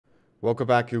Welcome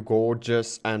back, you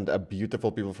gorgeous and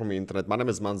beautiful people from the internet. My name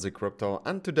is Manzi Crypto,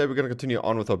 and today we're going to continue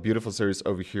on with our beautiful series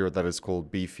over here that is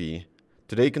called BEEFY.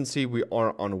 Today you can see we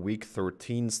are on week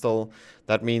 13 still.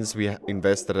 That means we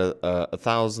invested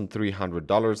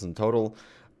 $1,300 in total,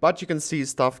 but you can see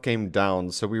stuff came down,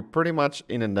 so we're pretty much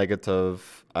in a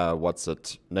negative,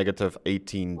 negative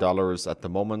 $18 at the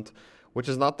moment, which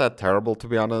is not that terrible to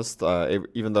be honest,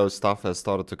 even though stuff has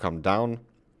started to come down.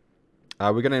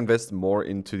 We're going to invest more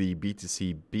into the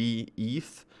BTC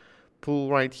ETH pool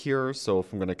right here. So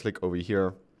if I'm going to click over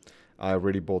here, I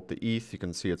already bought the ETH. You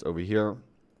can see it's over here.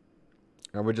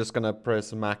 And we're just going to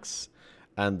press max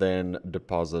and then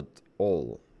deposit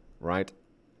all, right?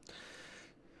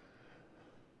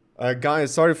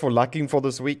 Guys, sorry for lacking for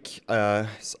this week. I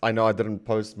know I didn't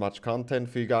post much content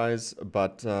for you guys,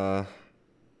 but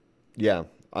yeah.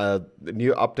 The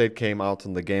new update came out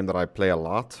in the game that I play a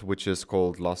lot, which is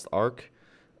called Lost Ark.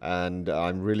 And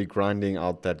I'm really grinding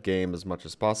out that game as much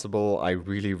as possible. I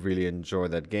really enjoy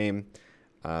that game.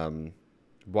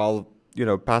 While, you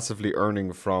know, passively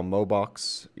earning from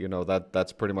Mobox, you know,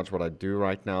 that's pretty much what I do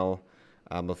right now.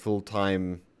 I'm a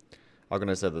full-time, how can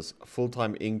I say this,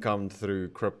 full-time income through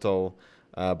crypto.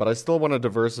 But I still want to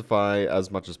diversify as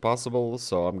much as possible.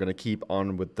 So I'm going to keep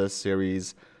on with this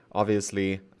series.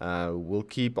 Obviously, we'll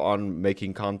keep on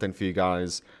making content for you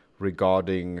guys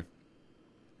regarding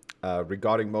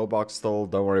Mobox still.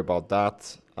 Don't worry about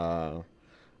that.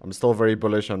 I'm still very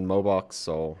bullish on Mobox,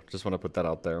 so just want to put that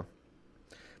out there.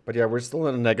 But yeah, we're still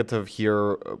in a negative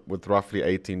here with roughly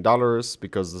 $18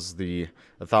 because this is the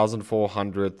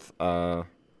 1,400th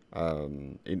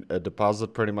in a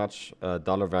deposit, pretty much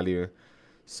dollar value.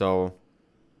 So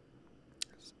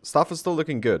stuff is still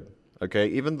looking good. Okay,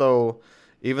 even though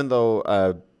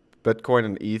Bitcoin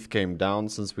and ETH came down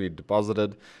since we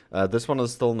deposited. This one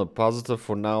is still in the positive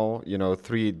for now, you know,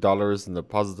 $3 in the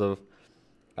positive.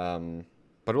 But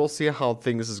we'll see how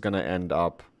things is going to end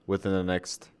up within the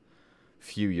next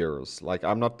few years. Like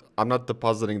I'm not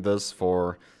depositing this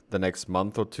for the next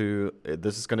month or two.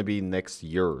 This is going to be next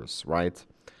year's, right?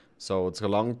 So it's a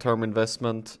long-term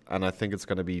investment, and I think it's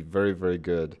going to be very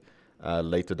good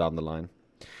later down the line.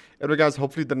 Anyway guys,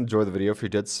 hopefully you did enjoy the video. If you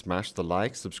did, smash the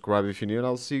like, subscribe if you're new, and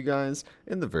I'll see you guys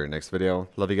in the very next video.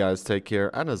 Love you guys, take care,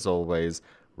 and as always,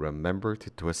 remember to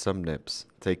twist some nips.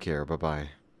 Take care, bye-bye.